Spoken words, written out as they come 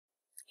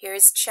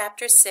Here's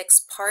Chapter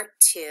 6, Part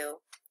 2,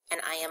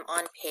 and I am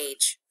on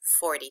page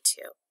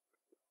 42.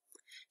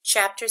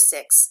 Chapter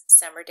 6,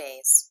 Summer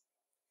Days.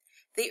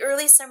 The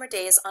early summer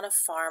days on a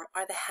farm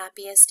are the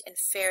happiest and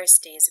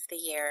fairest days of the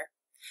year.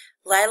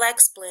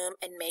 Lilacs bloom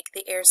and make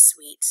the air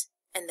sweet,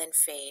 and then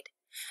fade.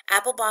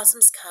 Apple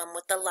blossoms come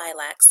with the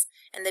lilacs,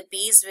 and the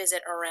bees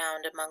visit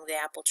around among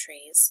the apple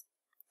trees.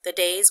 The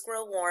days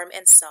grow warm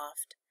and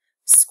soft.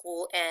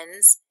 School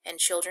ends, and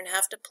children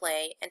have to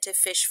play and to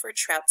fish for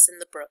trouts in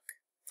the brook.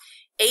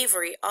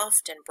 Avery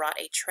often brought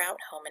a trout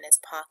home in his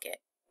pocket,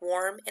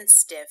 warm and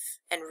stiff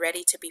and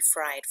ready to be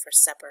fried for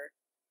supper.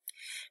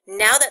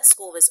 Now that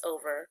school was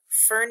over,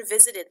 Fern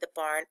visited the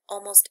barn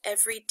almost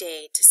every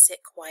day to sit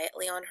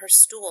quietly on her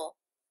stool.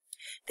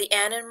 The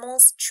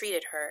animals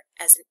treated her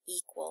as an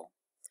equal.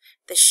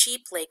 The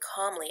sheep lay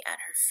calmly at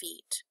her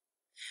feet.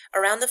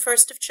 Around the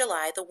 1st of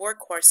July, the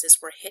work horses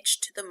were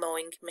hitched to the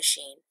mowing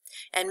machine,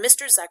 and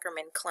Mr.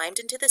 Zuckerman climbed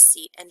into the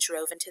seat and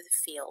drove into the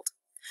field.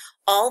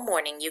 All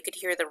morning you could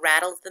hear the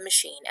rattle of the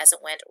machine as it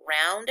went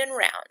round and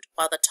round,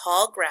 while the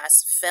tall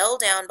grass fell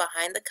down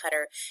behind the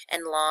cutter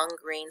in long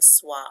green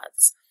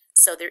swaths.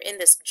 So they're in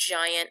this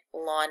giant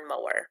lawn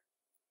mower.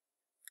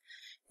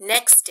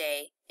 Next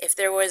day, if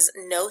there was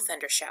no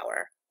thunder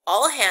shower,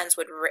 all hands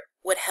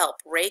would help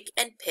rake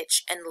and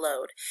pitch and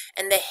load,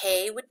 and the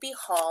hay would be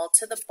hauled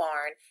to the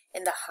barn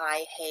in the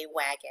high hay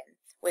wagon,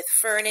 with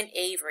Fern and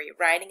Avery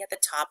riding at the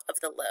top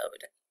of the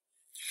load.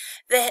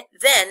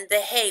 Then the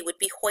hay would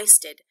be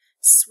hoisted,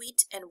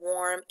 sweet and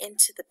warm,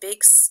 into the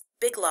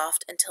big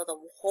loft until the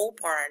whole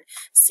barn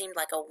seemed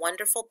like a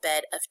wonderful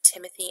bed of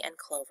timothy and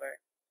clover.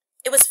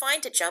 It was fine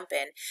to jump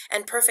in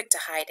and perfect to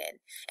hide in,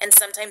 and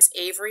sometimes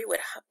Avery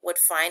would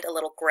find a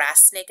little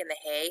grass snake in the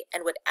hay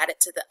and would add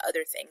it to the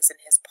other things in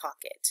his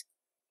pocket.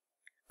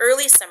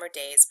 Early summer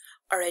days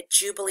are a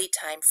jubilee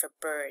time for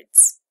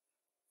birds.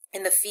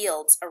 In the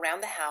fields,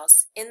 around the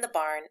house, in the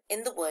barn,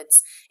 in the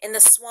woods, in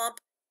the swamp,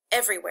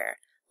 everywhere,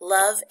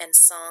 love and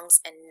songs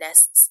and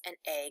nests and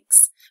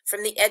eggs.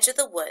 From the edge of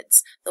the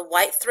woods, the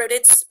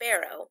white-throated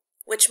sparrow,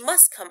 which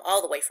must come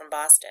all the way from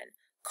Boston,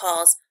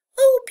 calls,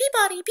 "Oh,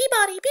 Peabody,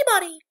 Peabody,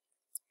 Peabody!"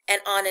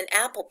 And on an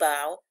apple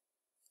bough,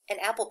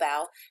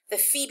 the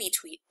phoebe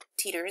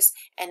teeters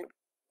and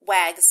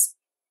wags.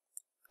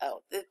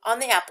 On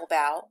the apple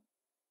bough,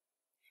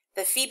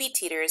 the phoebe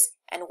teeters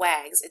and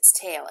wags its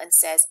tail and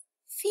says,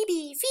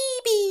 "Phoebe,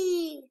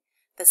 Phoebe!"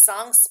 The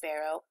song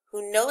sparrow,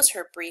 who knows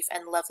her brief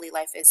and lovely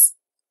life is,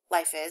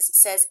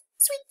 says,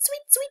 "Sweet,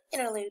 sweet, sweet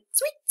interlude,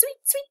 sweet, sweet,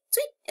 sweet,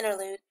 sweet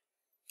interlude."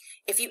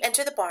 If you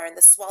enter the barn,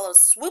 the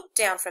swallows swoop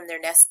down from their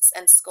nests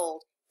and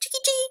scold.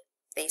 "Chee-chee,"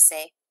 they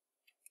say.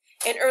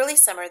 In early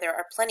summer, there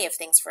are plenty of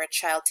things for a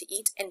child to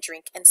eat and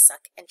drink and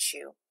suck and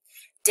chew.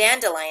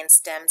 Dandelion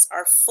stems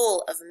are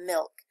full of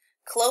milk.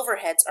 Clover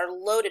heads are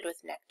loaded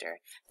with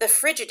nectar. The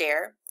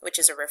Frigidaire, which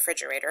is a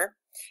refrigerator,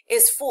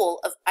 is full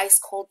of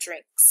ice-cold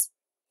drinks.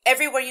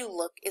 Everywhere you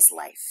look is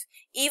life.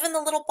 Even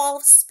the little ball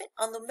of spit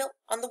on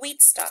the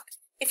wheat stalk,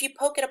 if you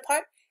poke it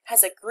apart,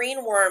 has a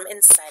green worm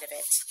inside of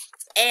it.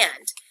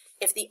 And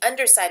if the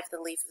underside of the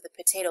leaf of the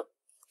potato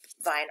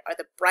vine are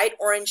the bright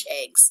orange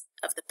eggs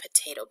of the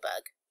potato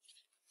bug.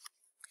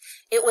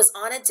 It was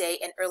on a day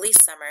in early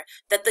summer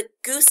that the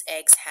goose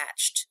eggs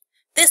hatched.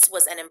 This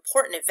was an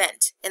important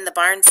event in the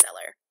barn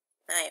cellar.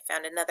 I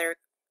found another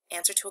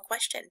answer to a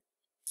question.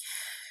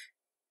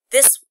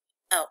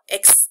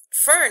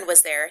 Fern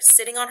was there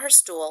sitting on her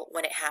stool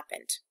when it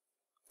happened.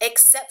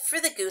 Except for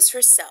the goose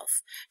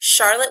herself,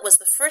 Charlotte was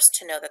the first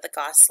to know that the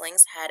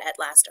goslings had at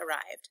last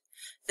arrived.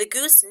 The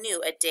goose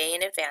knew a day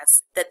in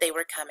advance that they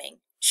were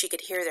coming. She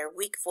could hear their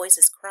weak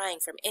voices calling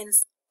from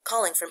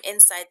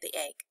inside the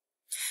egg.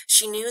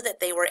 She knew that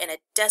they were in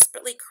a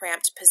desperately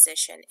cramped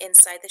position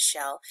inside the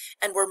shell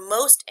and were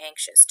most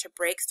anxious to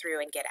break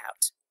through and get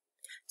out.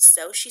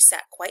 So she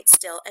sat quite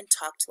still and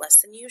talked less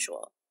than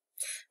usual.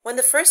 When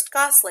the first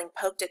gosling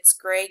poked its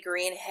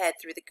gray-green head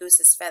through the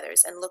goose's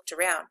feathers and looked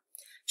around,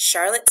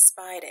 Charlotte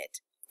spied it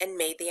and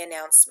made the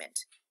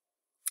announcement.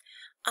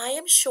 "I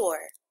am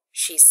sure,"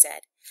 she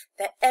said,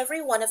 "that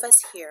every one of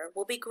us here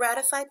will be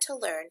gratified to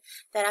learn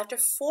that after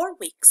 4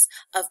 weeks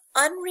of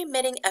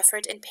unremitting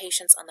effort and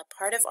patience on the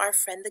part of our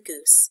friend the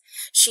goose,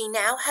 she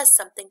now has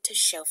something to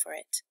show for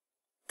it.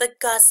 The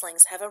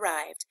goslings have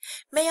arrived.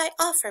 May I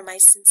offer my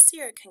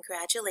sincere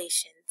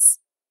congratulations?"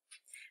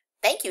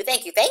 "Thank you,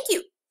 thank you, thank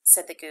you,"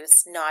 said the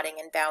goose, nodding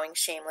and bowing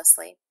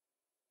shamelessly.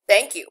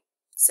 "Thank you,"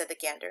 said the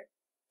gander.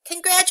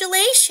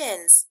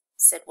 "Congratulations,"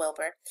 said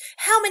Wilbur.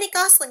 "How many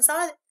goslings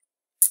are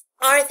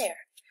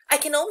there? I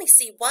can only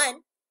see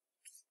one."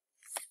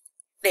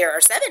 "There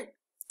are 7,"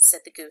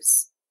 said the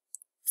goose.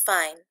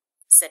 "Fine,"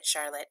 said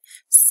Charlotte.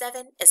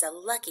 "7 is a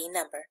lucky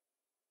number."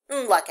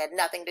 "Luck had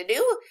nothing to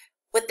do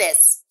with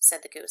this,"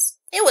 said the goose.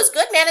 "It was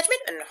good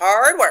management and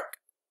hard work."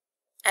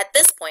 At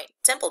this point,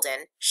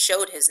 Templeton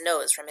showed his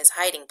nose from his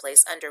hiding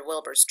place under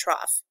Wilbur's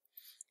trough.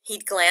 He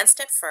glanced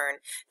at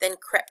Fern, then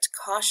crept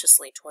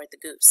cautiously toward the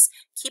goose,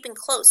 keeping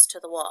close to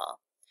the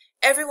wall.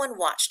 Everyone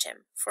watched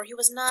him, for he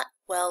was not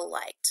well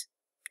liked,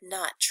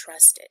 not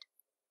trusted.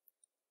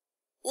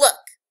 Look,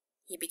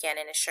 he began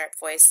in a sharp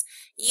voice,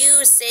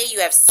 you say you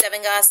have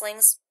 7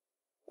 goslings?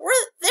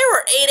 There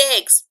were 8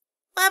 eggs.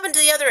 What happened to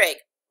the other egg?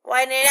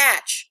 Why didn't it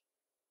hatch?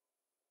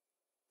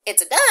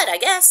 It's a dud, I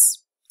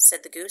guess,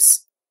 said the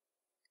goose.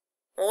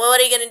 Well, what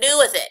are you going to do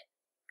with it?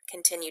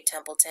 Continued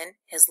Templeton,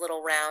 his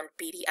little round,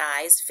 beady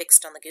eyes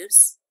fixed on the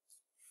goose.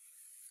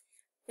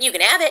 You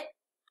can have it,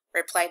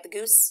 replied the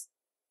goose.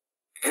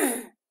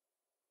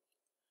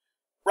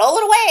 Roll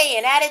it away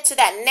and add it to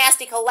that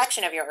nasty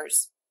collection of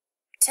yours.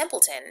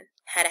 Templeton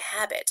had a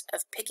habit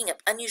of picking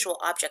up unusual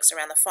objects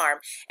around the farm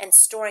and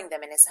storing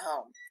them in his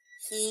home.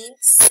 He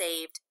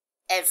saved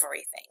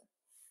everything.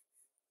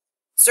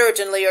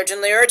 Certainly,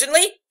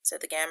 urgently,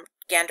 said the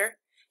gander.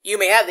 You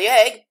may have the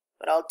egg,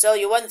 but I'll tell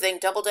you one thing,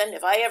 Templeton.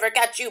 If I ever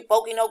catch you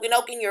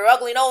poking your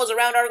ugly nose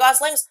around our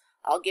goslings,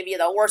 I'll give you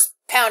the worst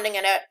pounding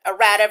a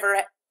rat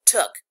ever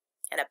took.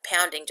 And a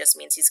pounding just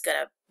means he's going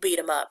to beat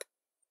him up.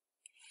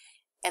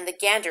 And the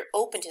gander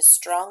opened his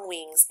strong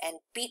wings and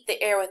beat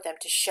the air with them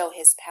to show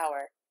his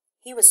power.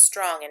 He was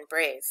strong and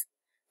brave.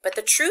 But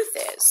the truth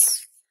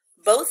is,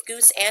 both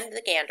Goose and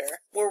the gander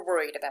were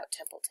worried about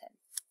Templeton,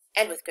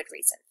 and with good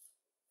reason.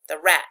 The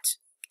rat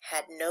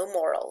had no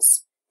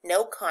morals,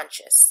 no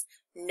conscience,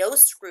 no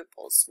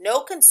scruples,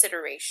 no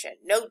consideration,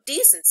 no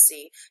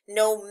decency,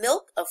 no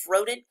milk of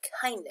rodent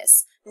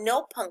kindness,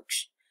 no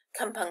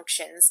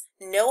compunctions,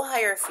 no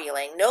higher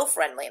feeling, no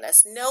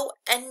friendliness, no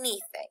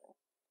anything.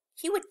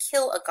 He would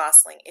kill a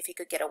gosling if he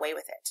could get away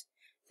with it.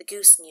 The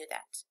goose knew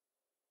that.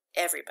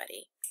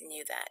 Everybody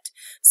knew that.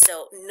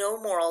 So no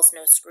morals,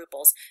 no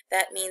scruples.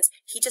 That means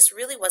he just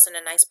really wasn't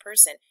a nice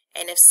person.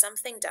 And if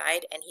something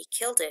died and he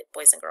killed it,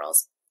 boys and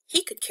girls,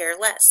 he could care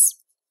less.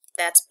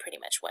 That's pretty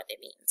much what it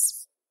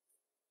means.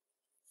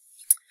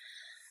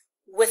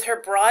 With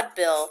her broad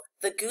bill,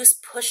 the goose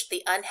pushed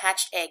the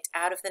unhatched egg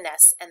out of the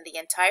nest, and the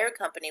entire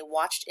company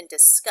watched in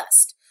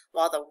disgust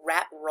while the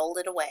rat rolled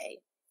it away.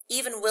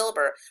 Even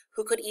Wilbur,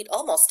 who could eat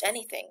almost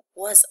anything,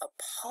 was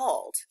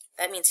appalled.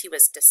 That means he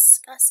was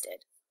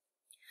disgusted.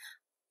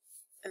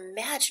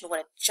 Imagine what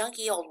a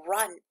junky old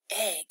rotten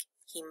egg,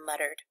 he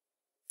muttered.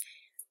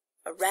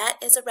 A rat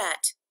is a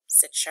rat,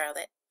 said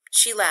Charlotte.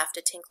 She laughed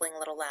a tinkling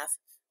little laugh.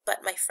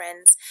 But, my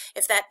friends,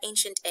 if that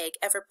ancient egg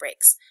ever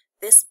breaks,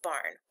 this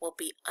barn will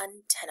be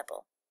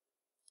untenable.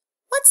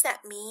 What's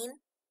that mean?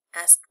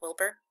 Asked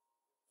Wilbur.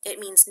 It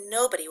means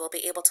nobody will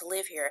be able to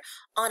live here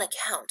on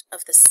account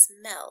of the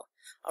smell.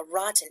 A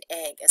rotten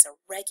egg is a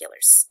regular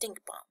stink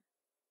bomb.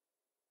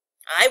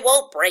 I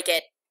won't break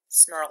it,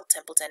 snarled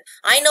Templeton.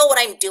 I know what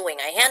I'm doing.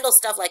 I handle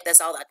stuff like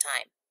this all the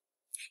time.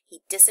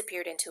 He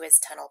disappeared into his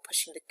tunnel,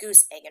 pushing the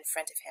goose egg in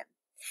front of him.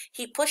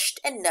 He pushed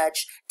and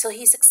nudged till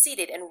he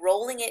succeeded in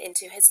rolling it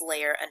into his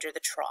lair under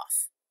the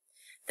trough.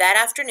 That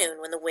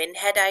afternoon, when the wind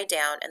had died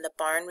down and the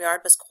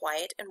barnyard was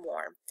quiet and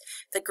warm,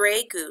 the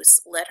gray goose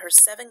let her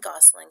 7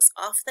 goslings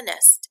off the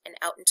nest and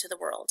out into the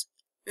world.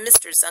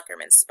 Mr.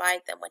 Zuckerman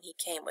spied them when he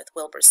came with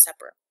Wilbur's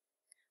supper.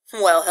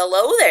 Well,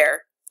 hello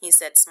there, he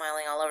said,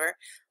 smiling all over.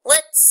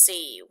 Let's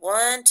see,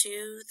 1,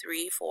 2,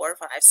 3, 4,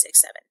 5,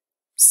 6, 7.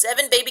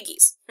 7 baby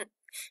geese.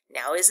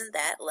 Now isn't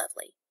that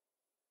lovely?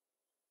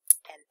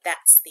 And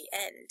that's the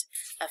end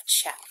of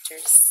chapter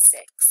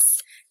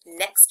 6.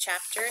 Next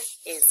chapter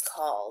is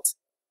called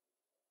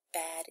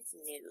Bad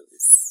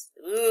News.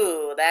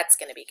 Ooh, that's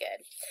going to be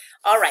good.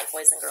 All right,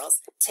 boys and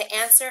girls, to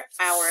answer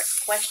our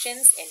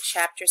questions in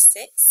chapter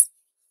 6,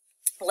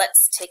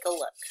 let's take a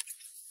look.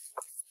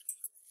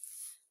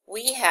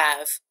 We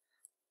have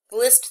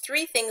list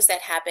 3 things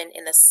that happen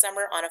in the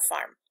summer on a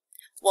farm.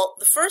 Well,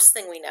 the first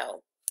thing we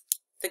know,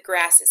 the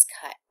grass is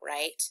cut,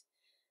 right?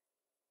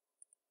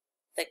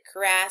 The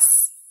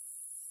grass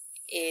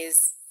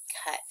is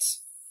cut.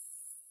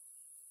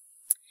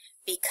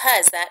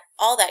 Because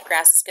all that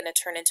grass is going to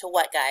turn into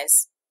what,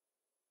 guys?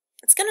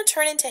 It's going to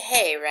turn into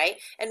hay, right?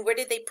 And where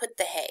did they put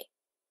the hay?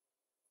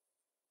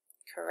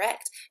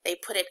 Correct. They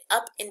put it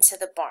up into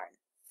the barn,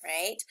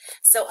 right?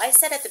 So I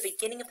said at the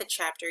beginning of the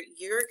chapter,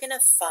 you're going to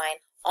find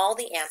all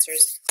the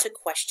answers to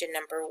question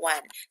number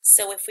 1.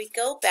 So if we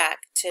go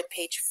back to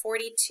page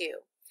 42,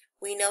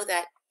 we know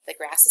that the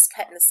grass is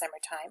cut in the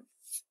summertime,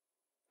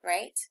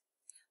 right?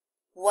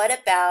 What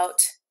about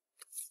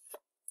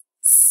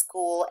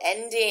school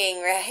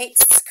ending, right?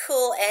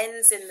 School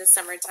ends in the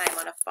summertime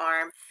on a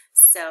farm.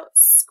 So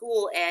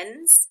school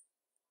ends,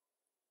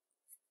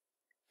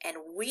 and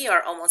we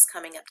are almost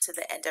coming up to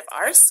the end of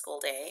our school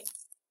day.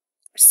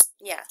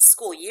 Yeah,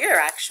 school year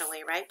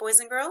actually, right, boys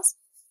and girls?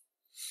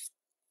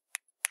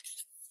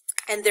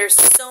 And there's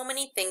so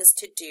many things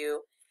to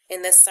do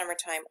in the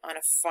summertime on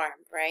a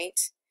farm, right?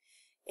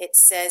 It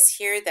says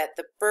here that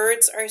the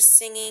birds are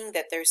singing,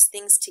 that there's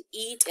things to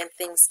eat and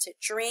things to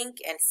drink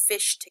and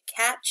fish to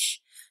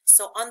catch.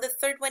 So on the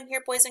third one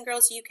here, boys and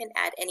girls, you can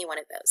add any one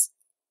of those.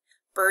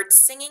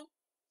 Birds singing,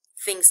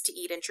 things to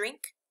eat and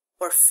drink,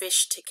 or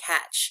fish to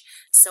catch.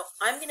 So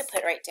I'm going to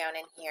put right down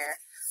in here,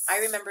 I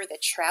remember the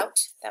trout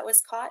that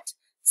was caught.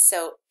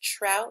 So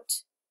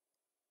trout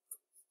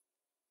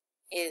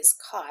is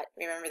caught,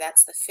 remember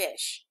that's the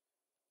fish,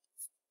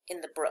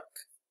 in the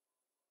brook.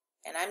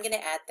 and I'm going to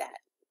add that.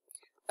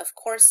 Of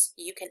course,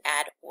 you can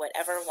add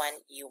whatever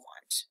one you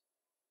want.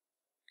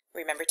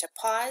 Remember to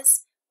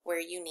pause where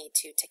you need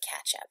to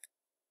catch up.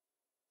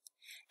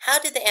 How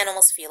did the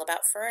animals feel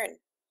about Fern?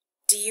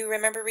 Do you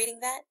remember reading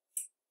that?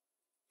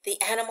 The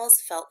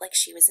animals felt like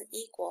she was an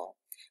equal,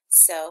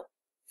 so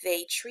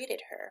they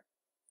treated her.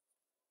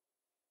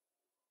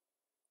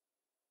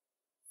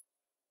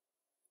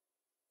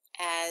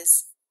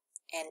 As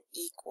an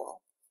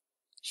equal.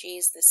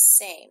 She's the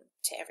same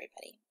to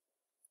everybody,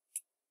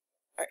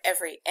 or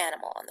every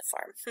animal on the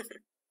farm.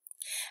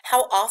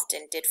 How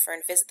often did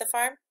Fern visit the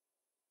farm?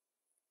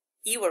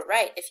 You were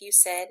right if you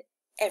said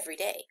every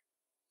day.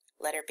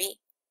 Letter B.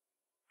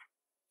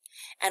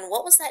 And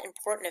what was that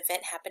important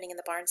event happening in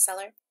the barn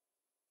cellar?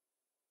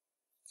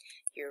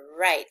 You're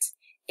right.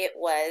 It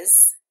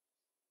was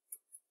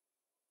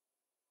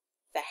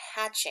the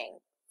hatching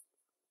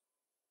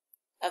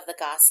of the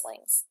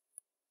goslings.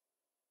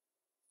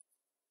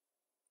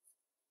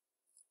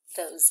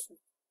 Those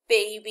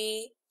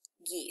baby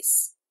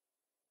geese.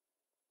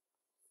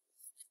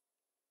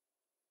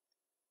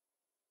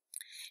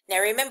 Now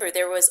remember,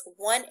 there was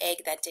one egg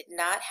that did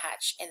not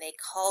hatch and they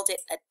called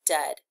it a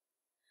dud.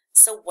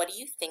 So what do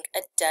you think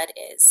a dud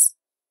is?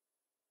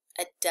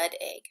 A dud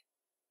egg.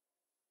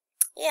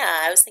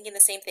 Yeah, I was thinking the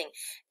same thing.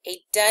 A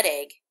dud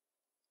egg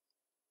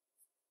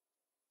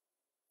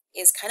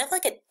is kind of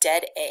like a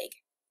dead egg,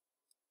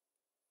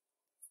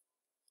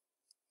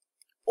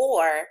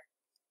 or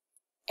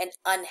an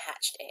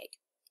unhatched egg.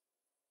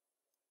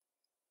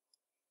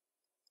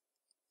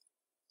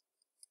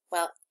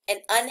 Well, an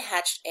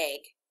unhatched egg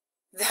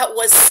that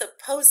was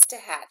supposed to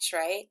hatch,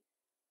 right?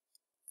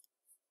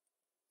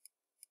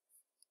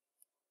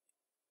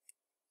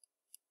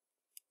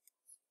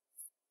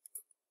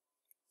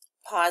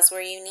 Pause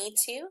where you need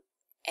to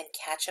and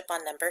catch up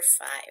on number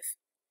 5.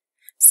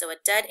 So a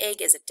dud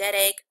egg is a dead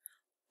egg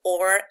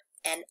or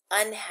an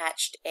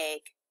unhatched egg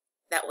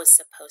that was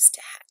supposed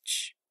to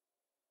hatch.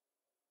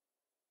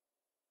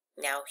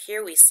 Now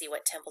here we see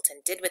what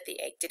Templeton did with the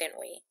egg, didn't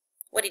we?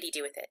 What did he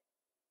do with it?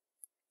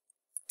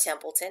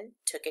 Templeton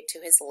took it to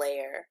his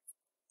lair.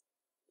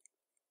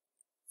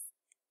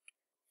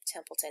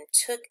 Templeton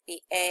took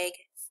the egg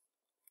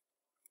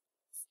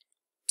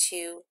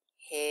to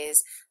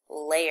his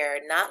lair,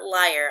 not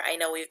liar. I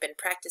know we've been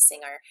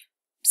practicing our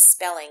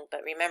spelling,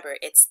 but remember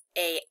it's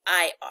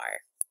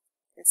A-I-R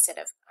instead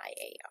of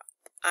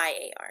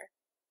I-A-R.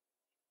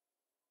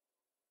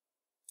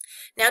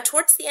 Now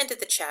towards the end of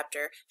the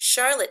chapter,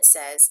 Charlotte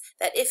says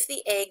that if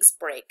the eggs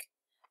break,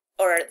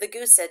 or the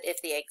goose said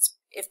if the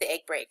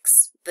egg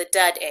breaks, the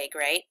dud egg,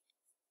 right?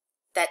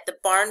 That the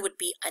barn would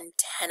be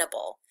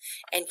untenable.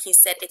 And he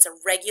said it's a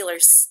regular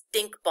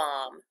stink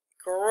bomb.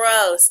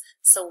 Gross.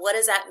 So what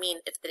does that mean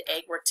if the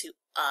egg were to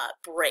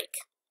break?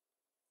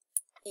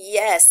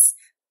 Yes,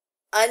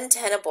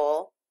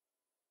 untenable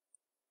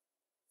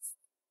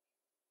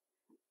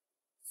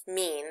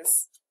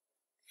means,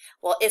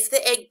 well, if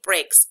the egg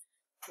breaks,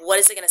 what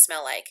is it going to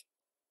smell like?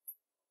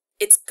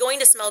 It's going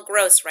to smell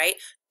gross, right?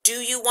 Do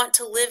you want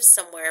to live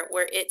somewhere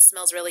where it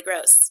smells really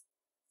gross?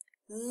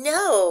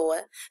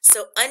 No.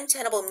 So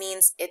untenable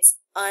means it's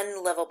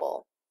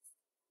unlivable.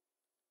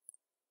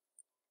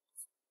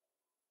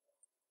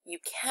 You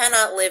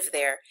cannot live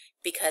there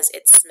because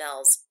it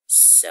smells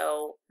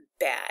so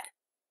bad.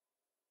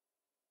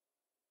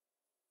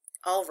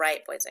 All right,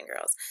 boys and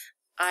girls,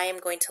 I am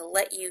going to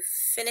let you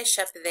finish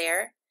up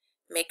there.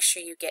 Make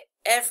sure you get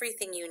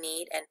everything you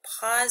need and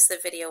pause the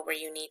video where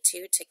you need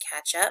to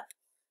catch up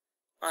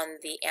on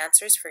the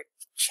answers for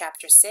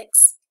chapter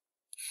 6.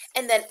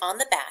 And then on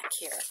the back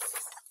here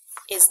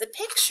is the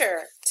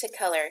picture to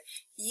color.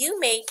 You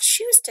may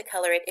choose to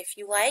color it if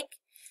you like,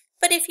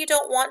 but if you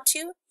don't want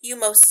to, you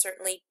most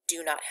certainly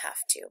do not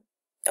have to.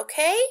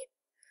 Okay?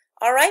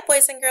 All right,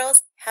 boys and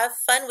girls, have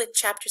fun with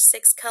chapter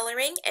 6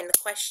 coloring and the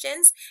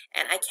questions,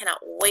 and I cannot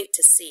wait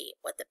to see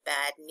what the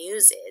bad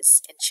news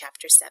is in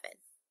chapter 7.